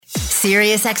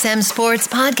SiriusXM Sports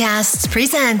Podcasts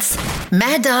presents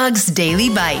Mad Dog's Daily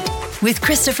Bite with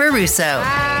Christopher Russo.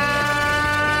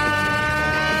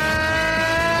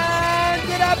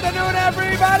 Good afternoon,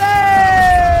 everybody!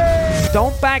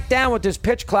 Don't back down with this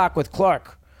pitch clock with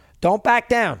Clark. Don't back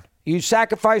down. You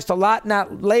sacrificed a lot in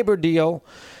that labor deal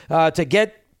to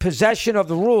get possession of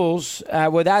the rules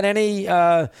without any,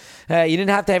 you didn't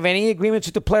have to have any agreements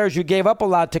with the players. You gave up a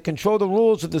lot to control the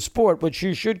rules of the sport, which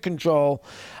you should control.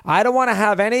 I don't want to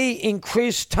have any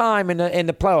increased time in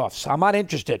the playoffs. I'm not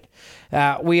interested.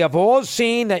 We have all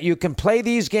seen that you can play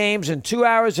these games in 2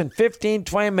 hours and 15,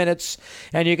 20 minutes,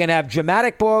 and you can have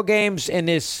dramatic ball games in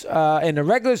this in the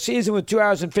regular season with 2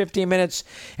 hours and 15 minutes,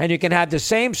 and you can have the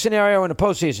same scenario in the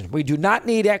postseason. We do not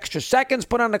need extra seconds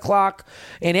put on the clock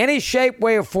in any shape,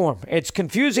 way, or form. It's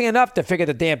confusing enough to figure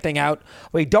the damn thing out.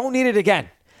 We don't need it again.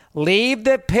 Leave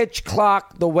the pitch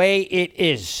clock the way it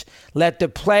is. Let the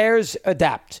players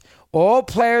adapt. All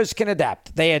players can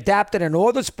adapt. They adapted in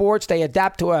all the sports. They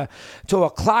adapt to a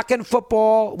clock in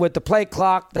football with the play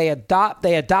clock. They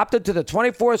adopted to the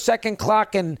 24-second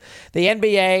clock in the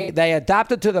NBA. They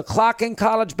adapted to the clock in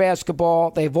college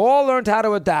basketball. They've all learned how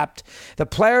to adapt. The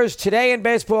players today in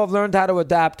baseball have learned how to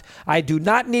adapt. I do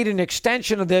not need an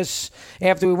extension of this.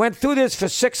 After we went through this for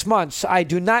 6 months, I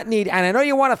do not need, and I know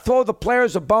you want to throw the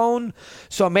players a bone,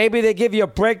 so maybe they give you a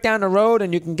break down the road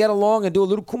and you can get along and do a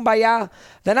little kumbaya.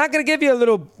 They're not going to give you a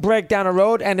little break down the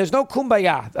road, and there's no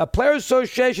kumbaya. A Players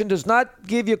Association does not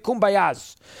give you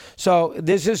kumbayas. So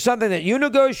this is something that you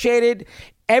negotiated.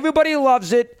 Everybody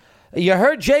loves it. You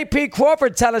heard J.P.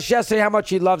 Crawford tell us yesterday how much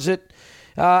he loves it.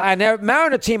 And their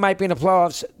Mariner team might be in the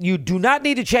playoffs. You do not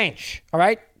need to change, all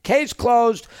right? Case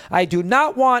closed. I do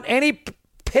not want any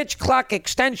pitch clock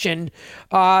extension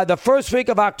the first week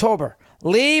of October.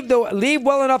 Leave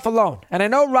well enough alone. And I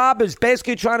know Rob is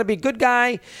basically trying to be a good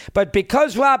guy, but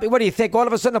because Rob, what do you think? All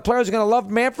of a sudden the players are going to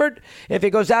love Manfred if he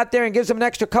goes out there and gives them an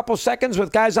extra couple seconds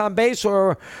with guys on base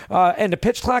or in the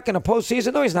pitch clock in the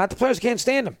postseason? No, he's not. The players can't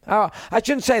stand him. I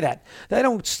shouldn't say that. They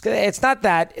don't. It's not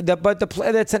that.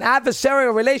 It's an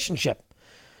adversarial relationship.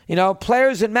 You know,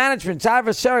 players and management's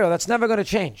adversarial. That's never going to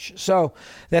change. So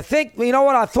they think, you know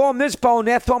what? I'll throw them this bone.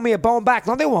 They'll throw me a bone back.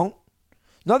 No, they won't.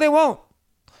 No, they won't.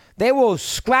 They will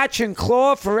scratch and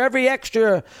claw for every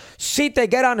extra seat they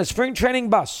get on the spring training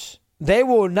bus. They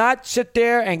will not sit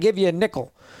there and give you a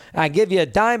nickel and give you a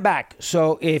dime back.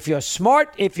 So if you're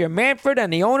smart, if you're Manfred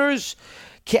and the owners,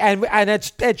 and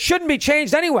it shouldn't be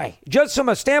changed anyway. Just from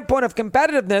a standpoint of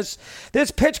competitiveness,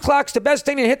 this pitch clock's the best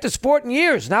thing to hit the sport in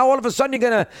years. Now all of a sudden you're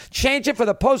going to change it for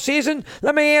the postseason?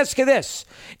 Let me ask you this.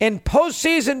 In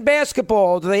postseason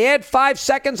basketball, do they add 5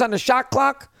 seconds on the shot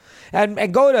clock?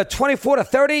 And go to 24 to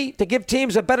 30 to give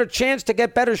teams a better chance to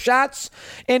get better shots?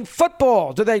 In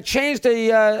football, do they change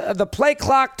the play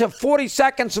clock to 40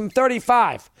 seconds from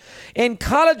 35? In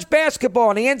college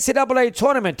basketball, in the NCAA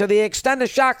tournament, do they extend the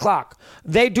shot clock?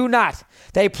 They do not.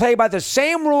 They play by the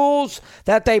same rules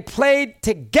that they played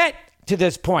to get to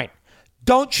this point.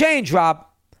 Don't change, Rob.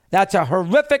 That's a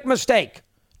horrific mistake.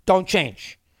 Don't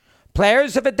change.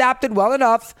 Players have adapted well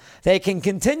enough. They can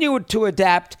continue to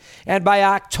adapt. And by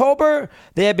October,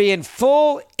 they'll be in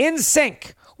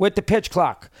sync with the pitch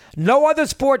clock. No other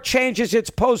sport changes its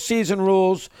postseason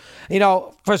rules,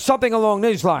 for something along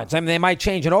these lines. I mean, they might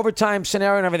change an overtime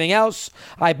scenario and everything else.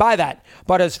 I buy that.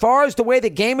 But as far as the way the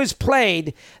game is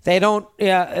played, they don't,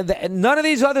 none of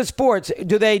these other sports,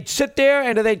 do they sit there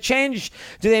and do they change?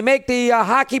 Do they make the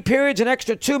hockey periods an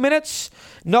extra 2 minutes?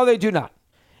 No, they do not.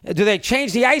 Do they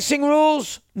change the icing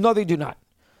rules? No, they do not.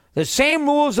 The same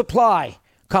rules apply.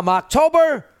 Come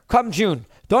October, come June.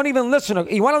 Don't even listen.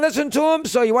 You want to listen to them,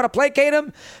 so you want to placate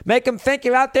them, make them think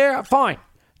you're out there? Fine.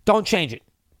 Don't change it.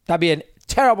 That'd be a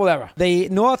terrible error. The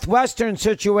Northwestern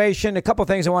situation, a couple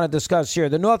things I want to discuss here.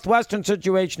 The Northwestern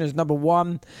situation is number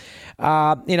one.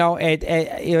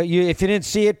 If you didn't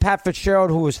see it, Pat Fitzgerald,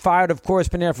 who was fired, of course,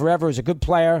 been there forever, is a good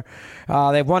player.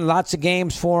 They've won lots of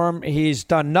games for him. He's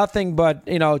done nothing but,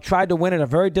 tried to win in a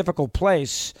very difficult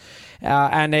place.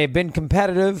 And they've been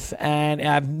competitive,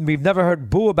 and we've never heard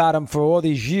boo about him for all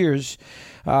these years.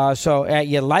 So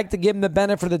you like to give him the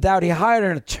benefit of the doubt. He hired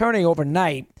an attorney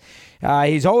overnight.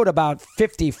 He's owed about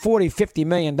 $50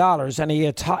 million, and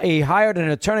he hired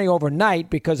an attorney overnight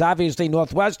because obviously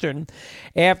Northwestern,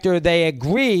 after they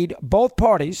agreed, both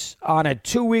parties, on a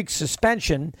 2-week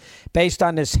suspension based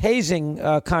on this hazing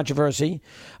controversy,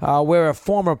 where a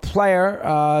former player,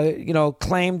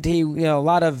 claimed a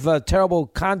lot of terrible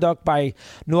conduct by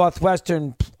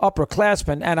Northwestern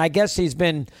upperclassmen, and I guess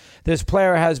this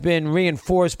player has been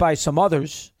reinforced by some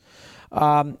others.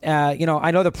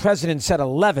 I know the president said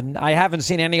 11. I haven't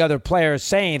seen any other player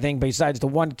say anything besides the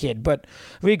one kid. But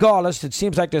regardless, it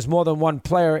seems like there's more than one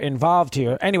player involved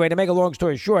here. Anyway, to make a long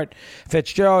story short,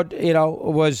 Fitzgerald,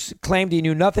 was claimed he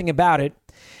knew nothing about it.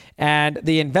 And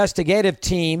the investigative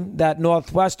team that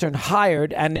Northwestern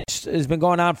hired, and this has been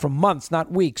going on for months,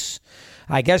 not weeks.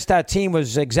 I guess that team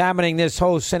was examining this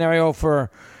whole scenario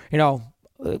for,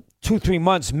 2-3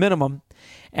 months minimum.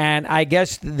 And I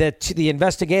guess that the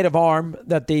investigative arm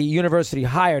that the university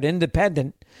hired,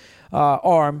 independent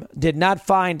arm, did not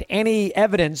find any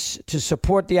evidence to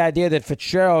support the idea that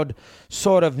Fitzgerald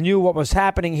sort of knew what was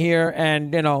happening here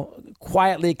and,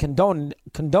 quietly condoned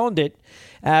it,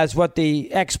 as what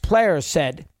the ex-player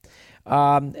said.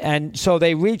 And so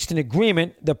they reached an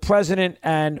agreement, the president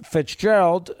and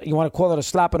Fitzgerald. You want to call it a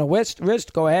slap on the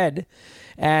wrist? Go ahead.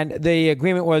 And the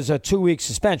agreement was a 2-week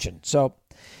suspension. So,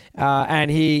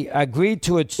 and he agreed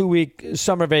to a 2-week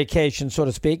summer vacation, so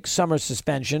to speak, summer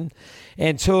suspension,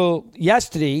 until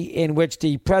yesterday, in which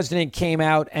the president came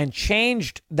out and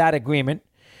changed that agreement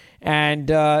and,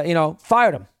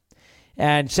 fired him.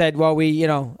 And said, well,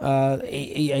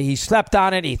 he slept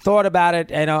on it. He thought about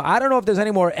it. And I don't know if there's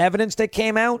any more evidence that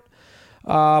came out.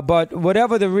 But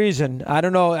whatever the reason, I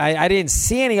don't know. I didn't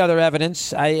see any other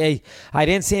evidence. I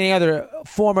didn't see any other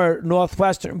former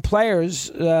Northwestern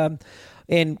players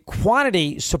in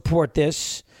quantity support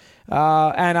this.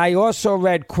 And I also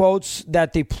read quotes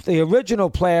that the original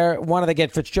player wanted to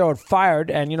get Fitzgerald fired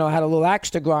and, had a little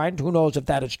axe to grind. Who knows if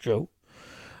that is true.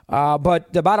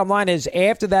 But the bottom line is,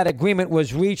 after that agreement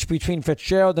was reached between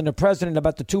Fitzgerald and the president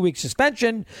about the 2-week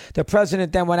suspension, the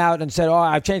president then went out and said,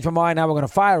 I've changed my mind. Now we're going to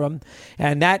fire him.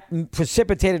 And that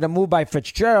precipitated a move by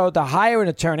Fitzgerald to hire an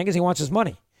attorney because he wants his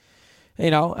money. We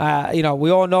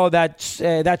all know that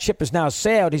that ship has now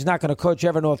sailed. He's not going to coach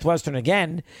ever Northwestern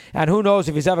again, and who knows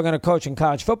if he's ever going to coach in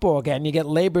college football again. You get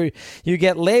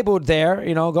labeled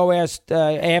there. Go ask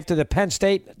after the Penn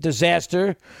State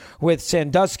disaster with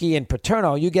Sandusky and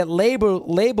Paterno. You get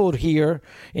labeled here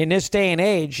in this day and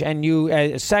age, and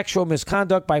you sexual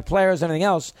misconduct by players and everything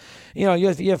else.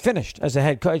 You're finished as a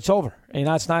head coach. It's over.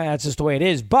 That's just the way it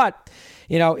is. But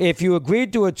if you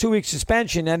agreed to a 2-week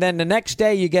suspension and then the next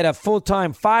day you get a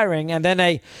full-time firing and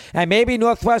maybe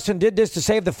Northwestern did this to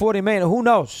save the $40 million, who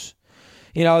knows?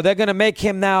 They're going to make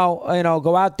him now,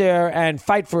 go out there and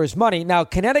fight for his money. Now,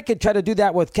 Connecticut tried to do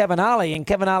that with Kevin Ollie, and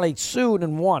Kevin Ollie sued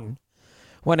and won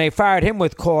when they fired him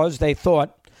with cause, they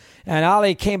thought. And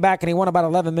Ollie came back and he won about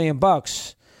 $11 million.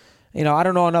 I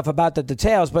don't know enough about the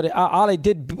details, but Ollie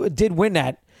did win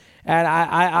that. And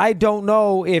I don't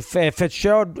know if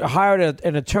Fitzgerald hired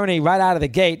an attorney right out of the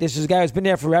gate. This is a guy who's been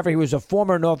there forever. He was a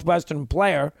former Northwestern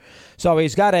player. So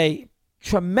he's got a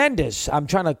tremendous, I'm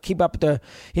trying to keep up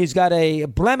he's got a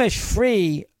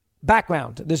blemish-free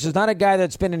background. This is not a guy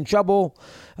that's been in trouble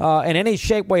in any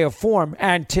shape, way, or form.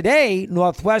 And today,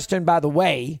 Northwestern, by the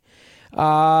way,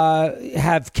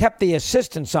 have kept the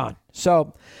assistants on.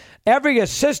 So every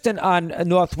assistant on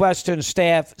Northwestern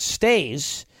staff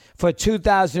stays for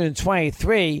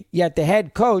 2023, yet the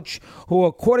head coach, who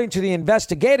according to the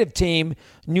investigative team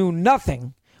knew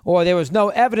nothing, or there was no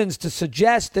evidence to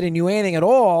suggest that he knew anything at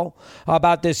all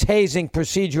about this hazing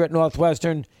procedure at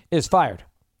Northwestern, is fired.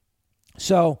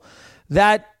 So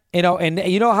that, and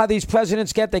you know how these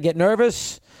presidents get? They get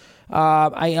nervous.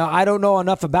 I don't know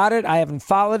enough about it. I haven't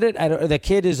followed it. The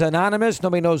kid is anonymous.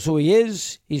 Nobody knows who he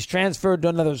is. He's transferred to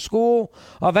another school.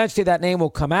 Eventually that name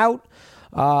will come out.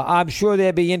 I'm sure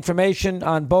there'll be information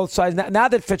on both sides. Now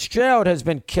that Fitzgerald has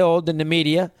been killed in the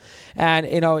media and,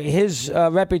 his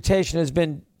reputation has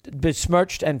been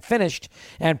besmirched and finished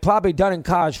and probably done in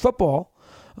college football,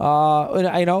 now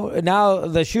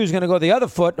the shoe's going to go the other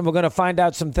foot, and we're going to find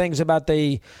out some things about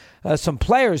some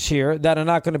players here that are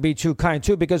not going to be too kind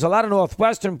too, because a lot of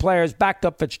Northwestern players backed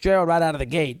up Fitzgerald right out of the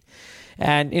gate.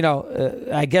 And,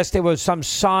 I guess there was some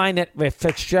sign that if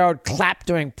Fitzgerald clapped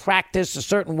during practice a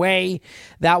certain way,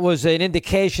 that was an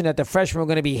indication that the freshmen were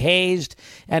going to be hazed.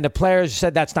 And the players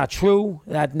said that's not true.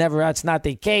 That's not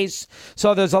the case.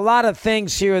 So there's a lot of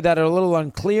things here that are a little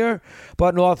unclear.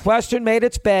 But Northwestern made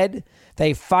its bed.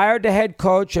 They fired the head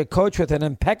coach, a coach with an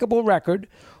impeccable record,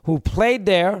 who played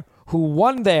there, who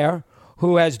won there,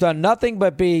 who has done nothing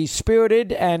but be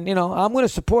spirited. And, I'm going to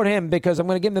support him because I'm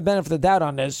going to give him the benefit of the doubt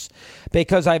on this,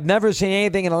 because I've never seen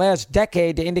anything in the last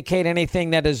decade to indicate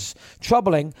anything that is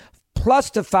troubling,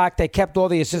 plus the fact they kept all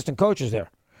the assistant coaches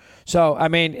there. So,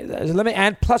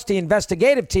 and plus the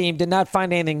investigative team did not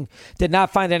find any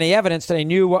evidence that he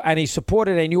knew, and he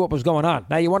supported, they knew what was going on.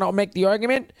 Now, you want to make the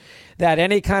argument that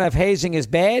any kind of hazing is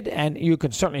bad, and you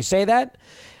can certainly say that.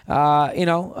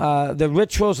 The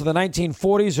rituals of the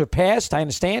 1940s are past. I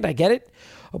understand. I get it.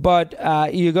 But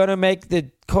you're going to make the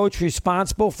coach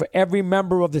responsible for every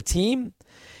member of the team.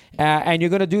 And you're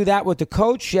going to do that with the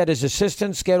coach, yet his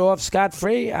assistants get off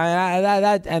scot-free.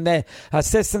 And the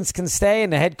assistants can stay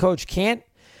and the head coach can't.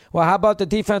 Well, how about the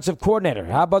defensive coordinator?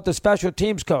 How about the special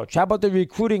teams coach? How about the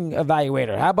recruiting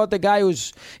evaluator? How about the guy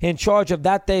who's in charge of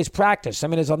that day's practice? I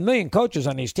mean, there's a million coaches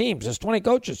on these teams. There's 20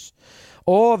 coaches.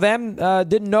 All of them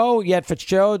didn't know yet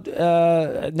Fitzgerald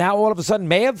now all of a sudden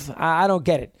may have. I don't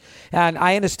get it. And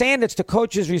I understand it's the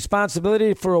coach's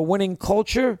responsibility for a winning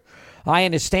culture. I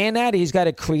understand that. He's got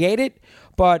to create it.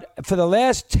 But for the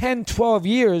last 10, 12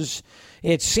 years,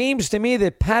 it seems to me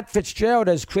that Pat Fitzgerald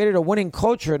has created a winning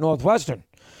culture at Northwestern.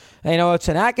 It's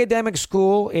an academic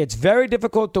school. It's very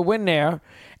difficult to win there.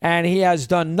 And he has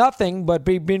done nothing but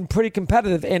been pretty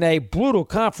competitive in a brutal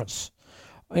conference.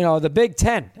 The Big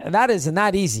Ten. And that is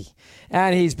not easy.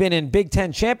 And he's been in Big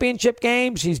Ten championship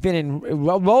games. He's been in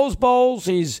Rose Bowls.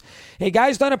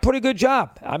 Guy's done a pretty good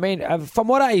job. I mean,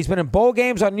 he's been in bowl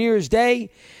games on New Year's Day.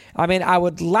 I mean, I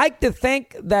would like to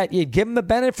think that you'd give him the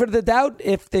benefit of the doubt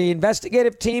if the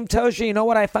investigative team tells you, you know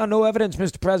what, I found no evidence,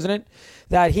 Mr. President,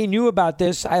 that he knew about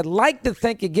this. I'd like to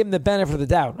think you give him the benefit of the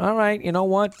doubt. All right, you know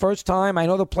what, first time, I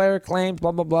know the player claims,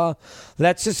 blah, blah, blah.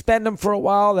 Let's suspend him for a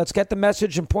while. Let's get the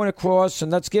message and point across,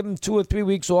 and let's give him 2 or 3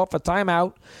 weeks off, a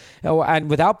timeout, and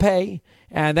without pay.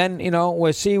 And then,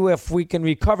 we'll see if we can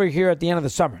recover here at the end of the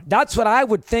summer. That's what I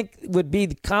would think would be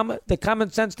the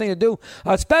common sense thing to do,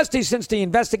 especially since the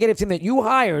investigative team that you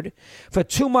hired for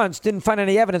 2 months didn't find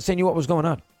any evidence they knew what was going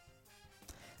on.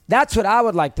 That's what I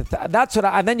would like to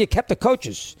and then you kept the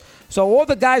coaches. So all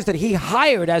the guys that he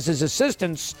hired as his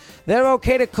assistants, they're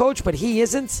okay to coach, but he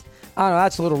isn't? I don't know,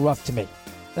 that's a little rough to me.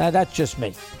 That's just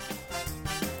me.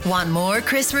 Want more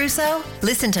Chris Russo?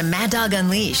 Listen to Mad Dog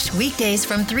Unleashed weekdays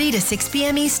from 3 to 6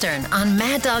 p.m. Eastern on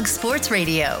Mad Dog Sports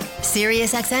Radio,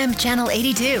 Sirius XM Channel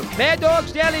 82. Mad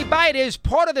Dog's Daily Bite is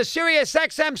part of the Sirius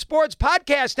XM Sports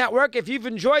Podcast Network. If you've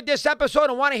enjoyed this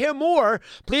episode and want to hear more,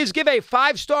 please give a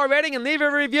 5-star rating and leave a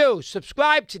review.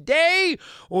 Subscribe today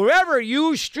wherever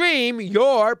you stream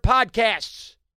your podcasts.